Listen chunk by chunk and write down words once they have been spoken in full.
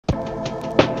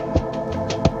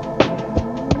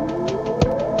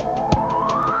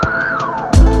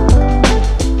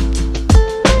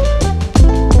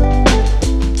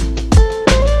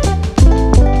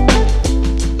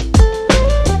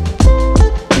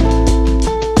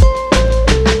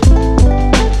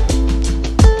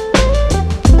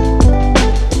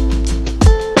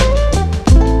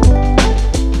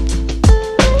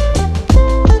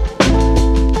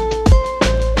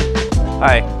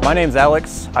My name's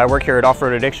Alex. I work here at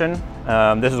Offroad Addiction.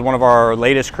 This is one of our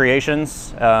latest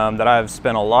creations that I've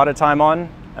spent a lot of time on.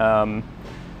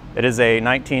 It is a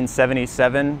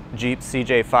 1977 Jeep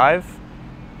CJ5.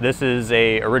 This is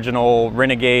a original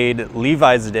Renegade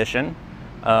Levi's edition.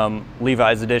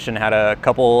 Levi's edition had a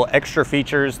couple extra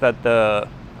features that the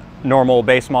normal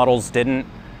base models didn't,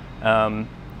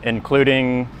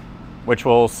 including, which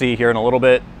we'll see here in a little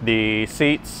bit, the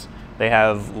seats. They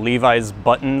have Levi's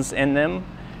buttons in them,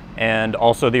 and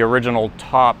also the original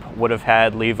top would have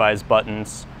had Levi's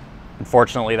buttons.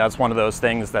 Unfortunately, that's one of those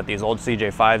things that these old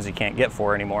CJ5s you can't get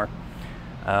for anymore.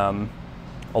 A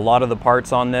lot of the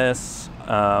parts on this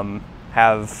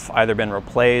have either been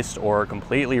replaced or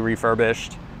completely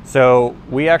refurbished. So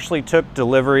we actually took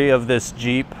delivery of this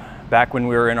Jeep back when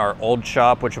we were in our old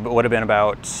shop, which would have been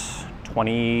about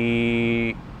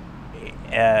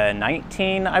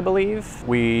 2019, I believe.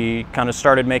 We kind of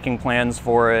started making plans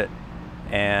for it,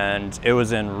 and it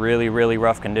was in really, really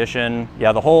rough condition.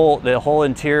 Yeah, the whole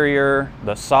interior,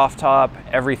 the soft top,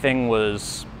 everything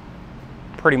was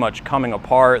pretty much coming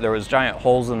apart. There was giant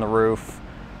holes in the roof,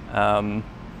 and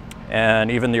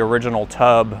even the original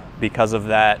tub, because of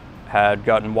that, had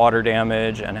gotten water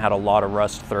damage and had a lot of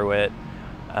rust through it.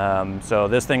 So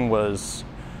this thing was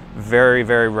very,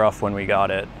 very rough when we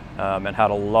got it, and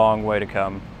had a long way to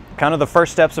come. Kind of the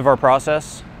first steps of our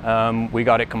process, we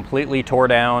got it completely tore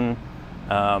down,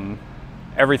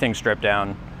 everything stripped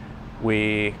down.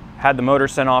 We had the motor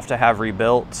sent off to have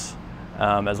rebuilt,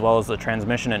 as well as the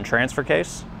transmission and transfer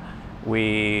case.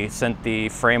 We sent the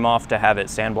frame off to have it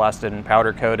sandblasted and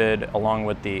powder coated along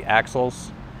with the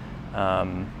axles.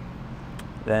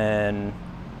 Then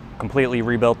completely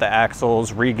rebuilt the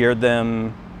axles, re-geared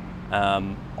them,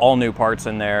 all new parts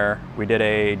in there. We did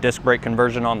a disc brake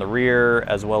conversion on the rear,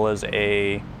 as well as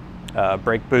a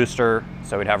brake booster,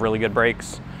 so we'd have really good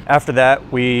brakes. After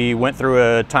that, we went through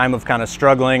a time of kind of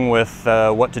struggling with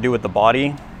what to do with the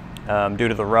body. Due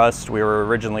to the rust, we were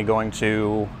originally going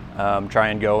to try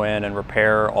and go in and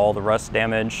repair all the rust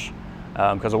damage,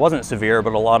 because it wasn't severe,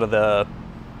 but a lot of the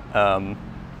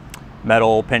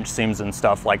metal pinch seams and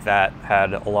stuff like that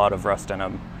had a lot of rust in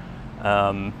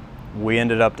them. We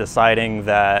ended up deciding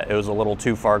that it was a little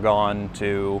too far gone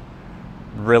to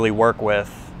really work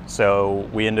with, so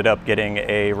we ended up getting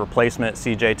a replacement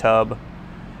CJ tub,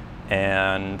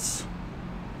 and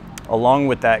along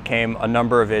with that came a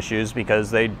number of issues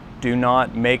because they do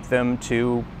not make them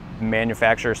to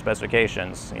manufacturer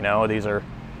specifications. You know, these are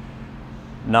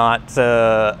not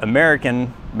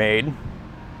American made,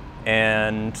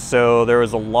 and so there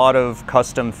was a lot of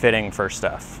custom fitting for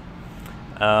stuff,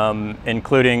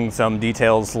 including some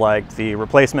details like the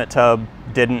replacement tub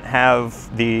didn't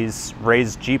have these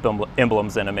raised Jeep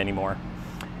emblems in them anymore.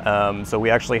 So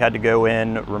we actually had to go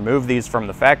in, remove these from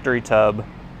the factory tub,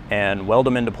 and weld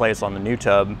them into place on the new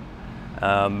tub,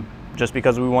 just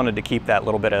because we wanted to keep that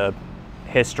little bit of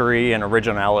history and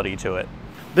originality to it.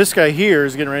 This guy here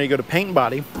is getting ready to go to paint and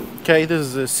body. Okay, this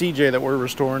is a CJ that we're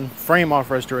restoring, frame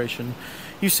off restoration.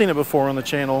 You've seen it before on the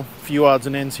channel, a few odds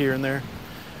and ends here and there.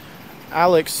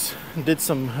 Alex did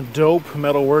some dope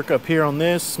metal work up here on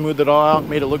this, smoothed it all out,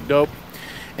 made it look dope.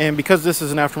 And because this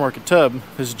is an aftermarket tub,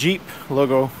 this Jeep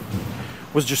logo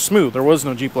was just smooth. There was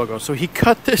no Jeep logo. So he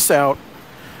cut this out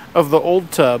of the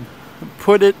old tub,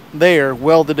 put it there,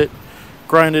 welded it,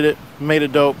 grinded it, made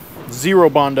it dope, zero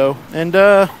Bondo, and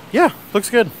yeah, looks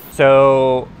good.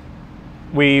 So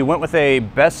we went with a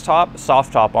best top,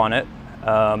 soft top on it.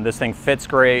 This thing fits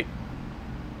great.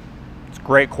 It's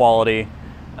great quality.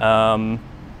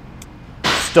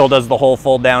 Still does the whole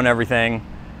fold down everything.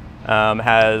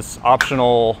 Has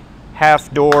optional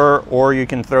half door, or you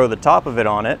can throw the top of it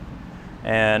on it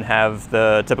and have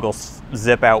the typical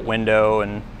zip out window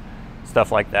and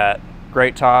stuff like that.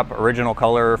 Great top, original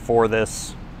color for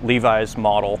this Levi's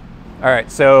model. All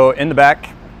right, so in the back,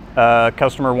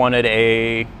 customer wanted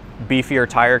a beefier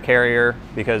tire carrier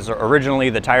because originally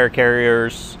the tire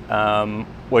carriers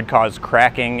would cause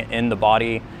cracking in the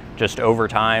body just over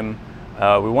time.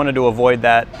 We wanted to avoid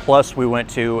that, plus we went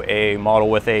to a model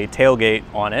with a tailgate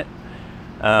on it.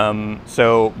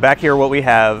 So back here what we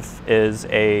have is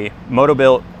a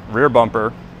Moto-Built rear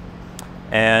bumper,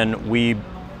 and we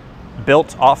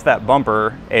built off that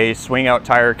bumper a swing out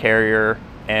tire carrier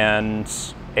and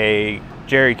a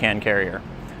jerry can carrier.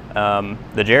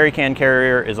 The jerry can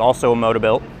carrier is also a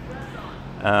Moto-Built,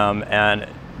 and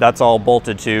that's all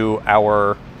bolted to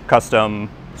our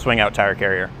custom swing out tire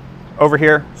carrier. Over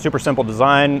here, super simple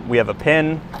design. We have a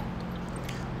pin,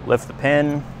 lift the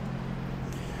pin,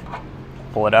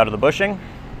 pull it out of the bushing,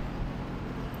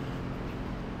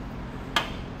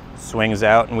 swings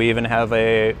out, and we even have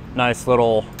a nice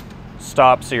little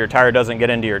stops so your tire doesn't get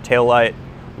into your tail light,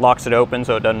 locks it open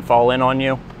so it doesn't fall in on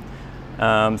you.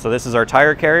 So this is our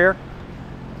tire carrier.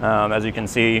 As you can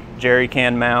see, jerry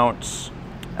can mounts,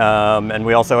 and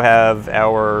we also have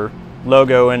our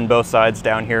logo in both sides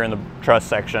down here in the truss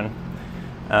section.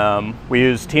 We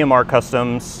use TMR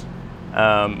Customs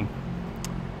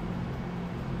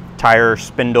tire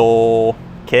spindle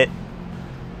kit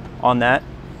on that.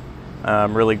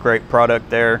 Really great product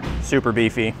there, super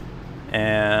beefy.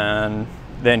 And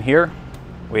then here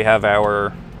we have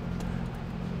our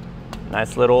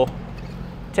nice little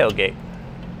tailgate.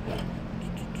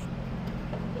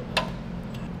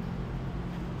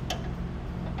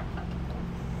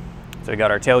 So we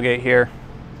got our tailgate here.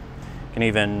 You can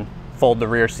even fold the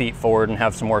rear seat forward and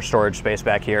have some more storage space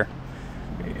back here.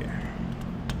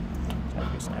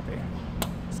 Snappy,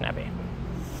 snappy.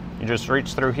 You just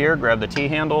reach through here, grab the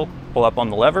T-handle, pull up on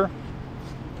the lever,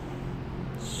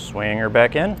 swing her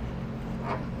back in,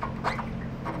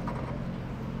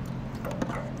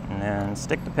 and then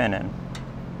stick the pin in.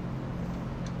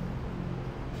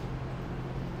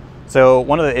 So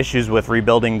one of the issues with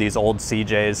rebuilding these old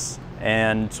CJs,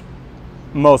 and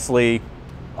mostly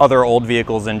other old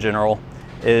vehicles in general,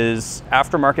 is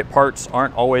aftermarket parts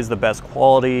aren't always the best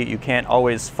quality. You can't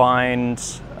always find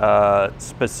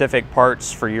specific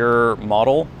parts for your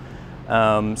model.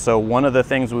 So one of the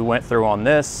things we went through on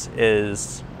this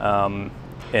is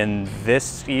in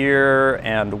this year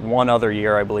and one other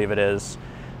year, I believe it is,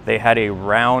 they had a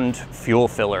round fuel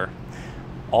filler.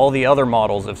 All the other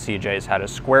models of CJs had a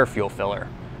square fuel filler.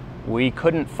 We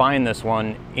couldn't find this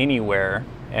one anywhere,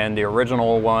 and the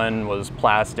original one was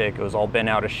plastic. It was all bent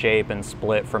out of shape and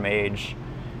split from age.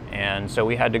 And so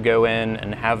we had to go in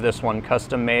and have this one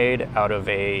custom made out of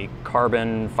a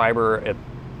carbon fiber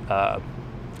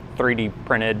 3D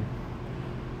printed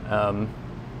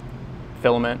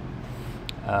filament.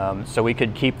 So we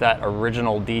could keep that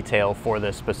original detail for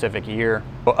this specific year.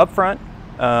 So up front,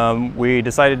 we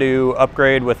decided to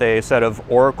upgrade with a set of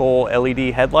Oracle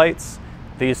LED headlights.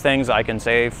 These things, I can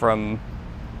say from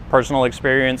personal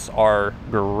experience, are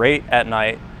great at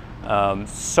night.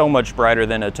 So much brighter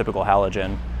than a typical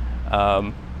halogen.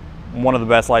 One of the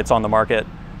best lights on the market.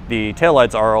 The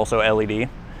taillights are also LED.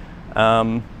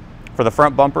 For the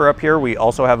front bumper up here, we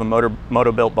also have a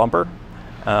moto-built bumper,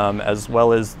 as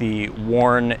well as the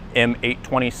Warn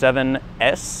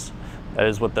M827S. That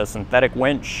is with the synthetic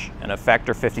winch and a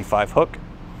factor 55 hook.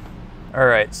 All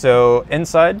right, so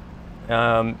inside,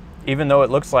 even though it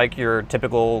looks like your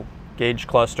typical gauge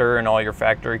cluster and all your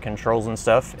factory controls and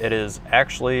stuff, it is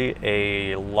actually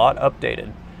a lot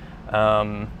updated.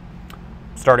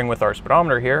 Starting with our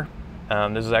speedometer here,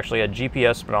 this is actually a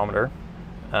GPS speedometer.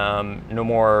 No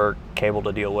more cable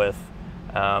to deal with.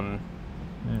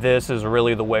 This is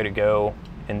really the way to go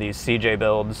in these CJ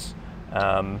builds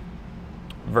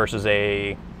versus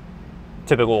a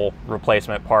typical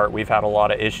replacement part. We've had a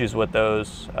lot of issues with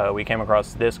those. We came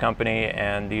across this company,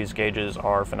 and these gauges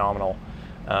are phenomenal.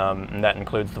 And that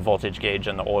includes the voltage gauge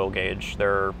and the oil gauge.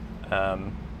 They're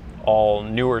all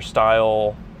newer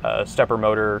style stepper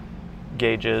motor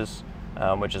gauges,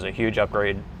 which is a huge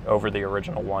upgrade over the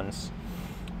original ones.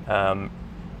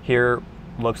 Here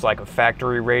looks like a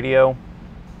factory radio.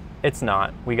 It's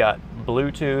not. We got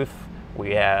Bluetooth,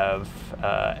 we have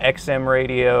XM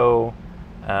radio,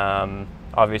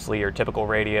 obviously your typical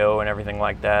radio and everything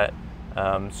like that.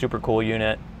 Super cool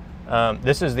unit.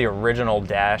 This is the original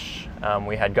dash.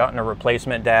 We had gotten a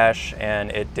replacement dash,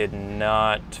 and it did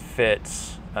not fit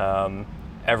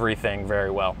everything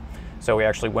very well. So we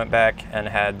actually went back and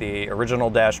had the original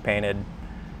dash painted,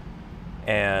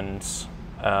 and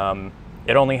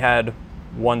it only had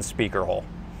one speaker hole.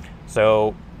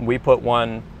 So we put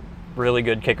one really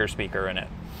good kicker speaker in it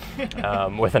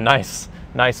with a nice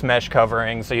mesh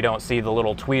covering, so you don't see the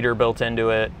little tweeter built into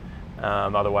it.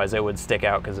 Otherwise it would stick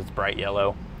out because it's bright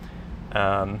yellow.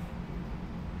 But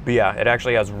yeah, it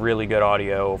actually has really good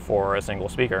audio for a single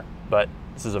speaker, but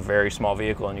this is a very small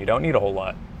vehicle and you don't need a whole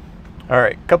lot. All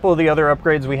right, a couple of the other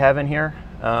upgrades we have in here.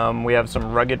 We have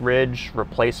some Rugged Ridge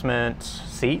replacement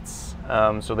seats.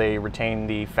 So they retain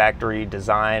the factory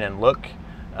design and look,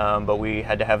 but we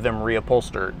had to have them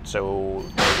reupholstered so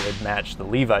they would match the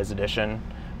Levi's edition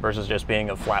versus just being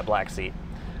a flat black seat.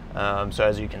 So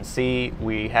as you can see,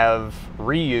 we have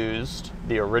reused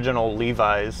the original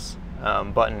Levi's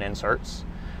button inserts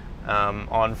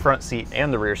on front seat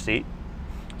and the rear seat.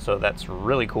 So that's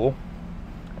really cool.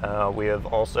 We have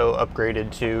also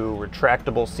upgraded to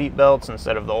retractable seat belts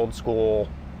instead of the old school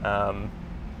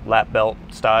lap belt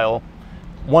style.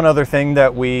 One other thing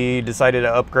that we decided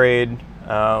to upgrade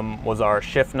was our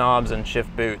shift knobs and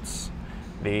shift boots.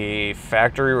 The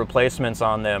factory replacements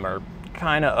on them are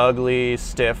kind of ugly,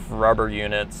 stiff rubber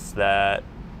units that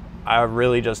I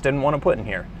really just didn't want to put in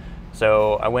here.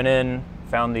 So I went in,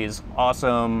 found these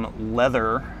awesome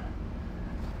leather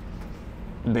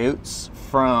boots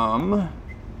from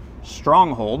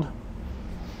Stronghold.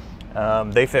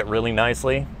 They fit really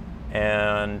nicely,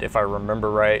 and if I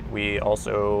remember right, we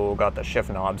also got the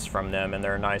shift knobs from them, and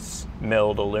they're nice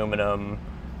milled aluminum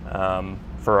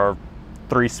for our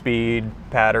 3-speed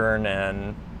pattern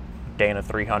and Dana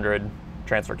 300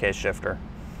 transfer case shifter.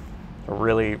 A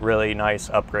really, really nice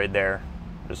upgrade there.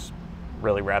 Just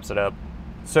really wraps it up.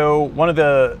 So one of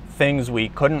the things we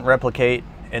couldn't replicate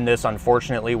in this,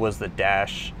 unfortunately, was the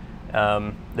dash.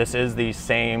 This is the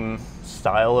same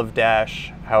style of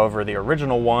dash. However, the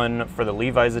original one for the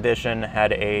Levi's edition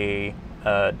had a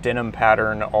denim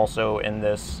pattern also in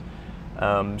this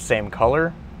same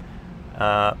color.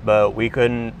 But we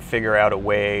couldn't figure out a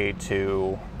way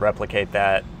to replicate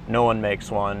that. No one makes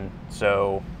one,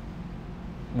 so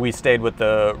we stayed with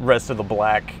the rest of the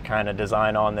black kind of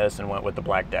design on this and went with the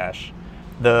black dash.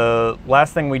 The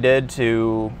last thing we did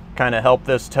to kind of help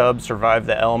this tub survive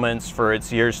the elements for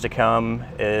its years to come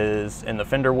is in the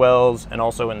fender wells and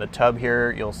also in the tub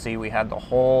here, you'll see we had the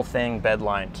whole thing bed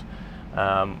lined.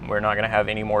 We're not going to have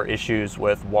any more issues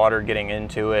with water getting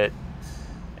into it,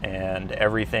 and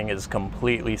everything is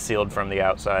completely sealed from the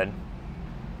outside.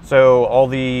 So all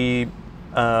the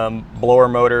blower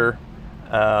motor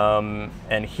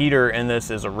and heater in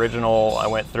this is original. I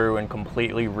went through and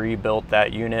completely rebuilt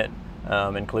that unit,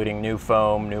 including new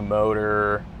foam, new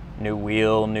motor, new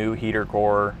wheel, new heater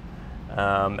core,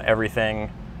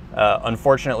 everything.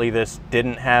 Unfortunately, this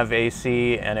didn't have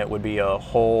AC, and it would be a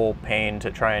whole pain to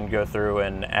try and go through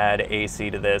and add AC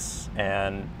to this,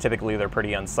 and typically they're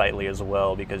pretty unsightly as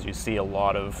well because you see a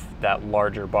lot of that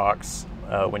larger box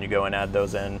when you go and add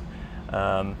those in.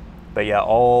 But yeah,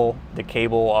 all the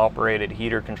cable operated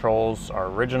heater controls are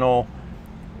original.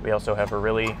 We also have a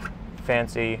really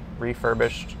fancy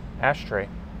refurbished ashtray.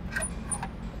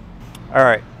 All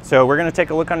right, so we're gonna take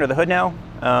a look under the hood now,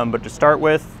 but to start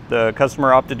with, the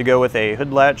customer opted to go with a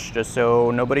hood latch just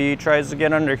so nobody tries to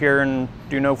get under here and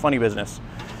do no funny business.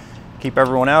 Keep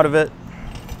everyone out of it.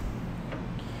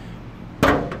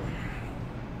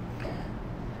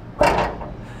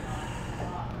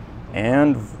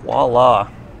 And voila,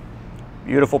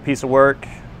 beautiful piece of work.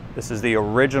 This is the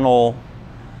original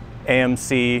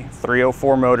AMC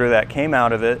 304 motor that came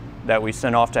out of it that we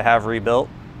sent off to have rebuilt.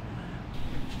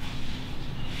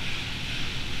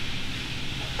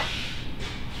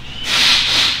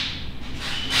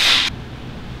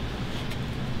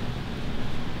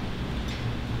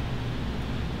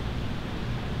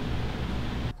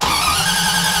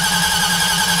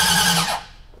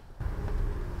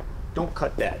 Don't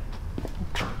cut that.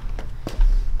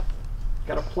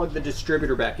 Gotta plug the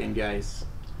distributor back in, guys.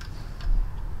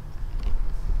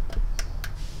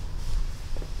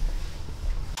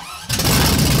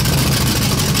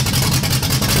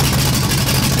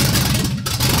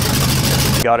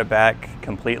 Got it back,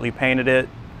 completely painted it.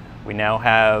 We now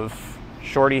have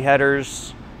shorty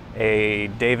headers, a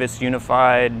Davis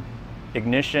Unified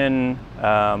ignition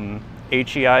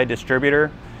HEI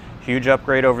distributor. Huge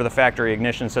upgrade over the factory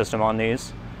ignition system on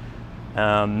these.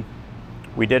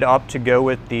 We did opt to go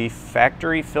with the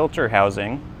factory filter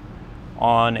housing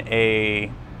on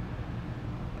a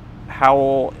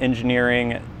Howell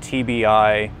Engineering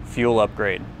TBI fuel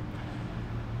upgrade,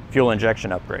 fuel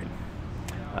injection upgrade.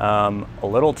 A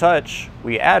little touch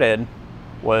we added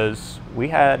was we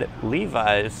had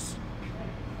Levi's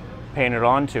painted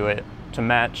onto it to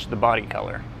match the body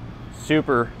color.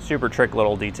 Super, super trick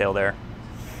little detail there.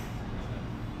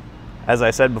 As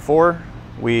I said before,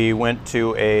 we went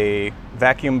to a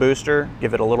vacuum booster,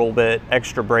 give it a little bit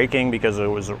extra braking because it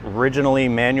was originally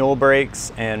manual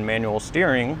brakes and manual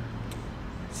steering.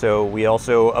 So we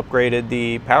also upgraded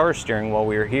the power steering while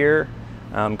we were here,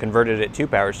 converted it to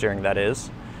power steering, that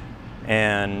is.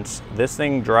 And this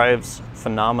thing drives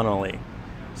phenomenally.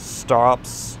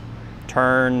 Stops,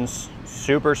 turns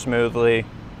super smoothly,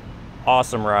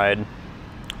 awesome ride.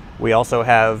 We also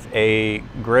have a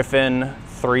Griffin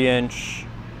 3-inch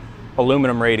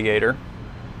aluminum radiator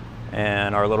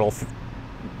and our little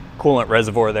coolant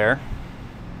reservoir there.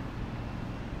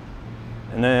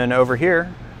 And then over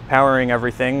here, powering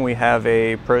everything, we have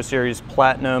a Pro Series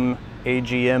Platinum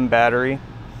AGM battery.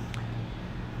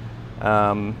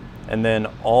 And then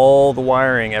all the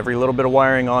wiring, every little bit of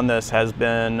wiring on this has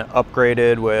been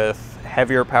upgraded with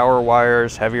heavier power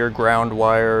wires, heavier ground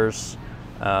wires,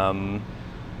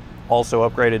 also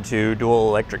upgraded to dual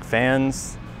electric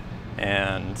fans,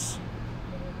 and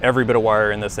every bit of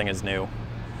wire in this thing is new.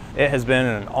 It has been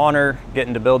an honor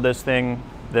getting to build this thing.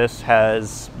 This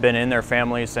has been in their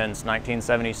family since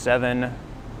 1977,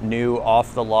 new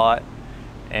off the lot,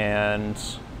 and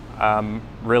I'm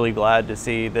really glad to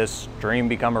see this dream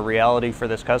become a reality for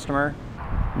this customer.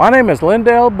 My name is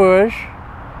Lindell Bush.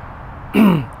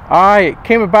 I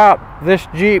came about this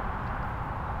Jeep.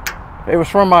 It was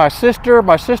from my sister.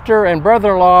 My sister and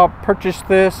brother-in-law purchased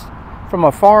this from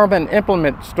a farm and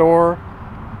implement store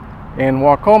in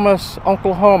Wacomas,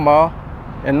 Oklahoma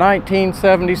in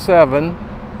 1977.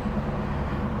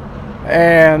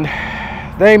 And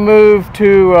they moved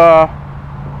to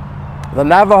the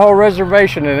Navajo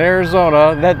Reservation in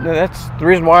Arizona. That's the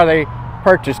reason why they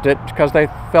purchased it, because they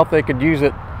felt they could use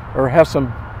it or have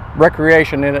some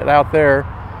recreation in it out there.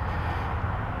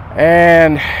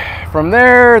 And from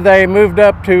there they moved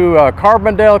up to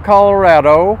Carbondale,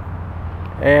 Colorado,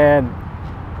 and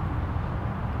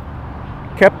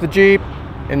kept the Jeep,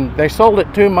 and they sold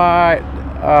it to my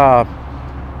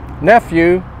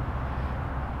nephew,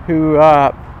 who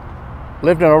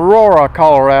lived in Aurora,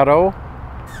 Colorado,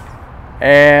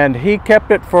 and he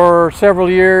kept it for several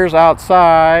years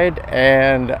outside,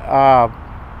 and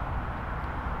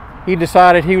he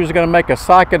decided he was going to make a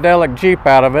psychedelic Jeep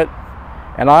out of it,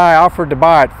 and I offered to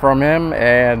buy it from him.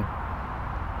 And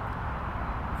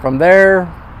from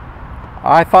there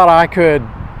I thought I could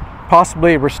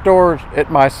possibly restore it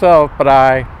myself, but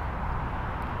I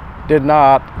did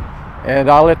not, and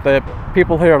I let the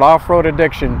people here at Off-Road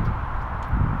Addiction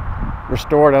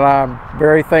restore it, and I'm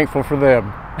very thankful for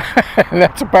them. And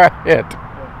that's about it.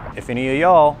 If any of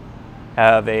y'all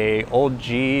have a old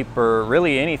Jeep or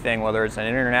really anything, whether it's an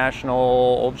International,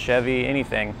 old Chevy,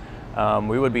 anything,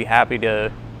 we would be happy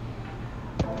to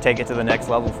take it to the next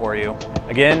level for you.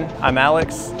 Again, I'm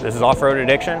Alex. This is Off-Road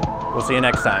Addiction. We'll see you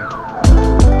next time.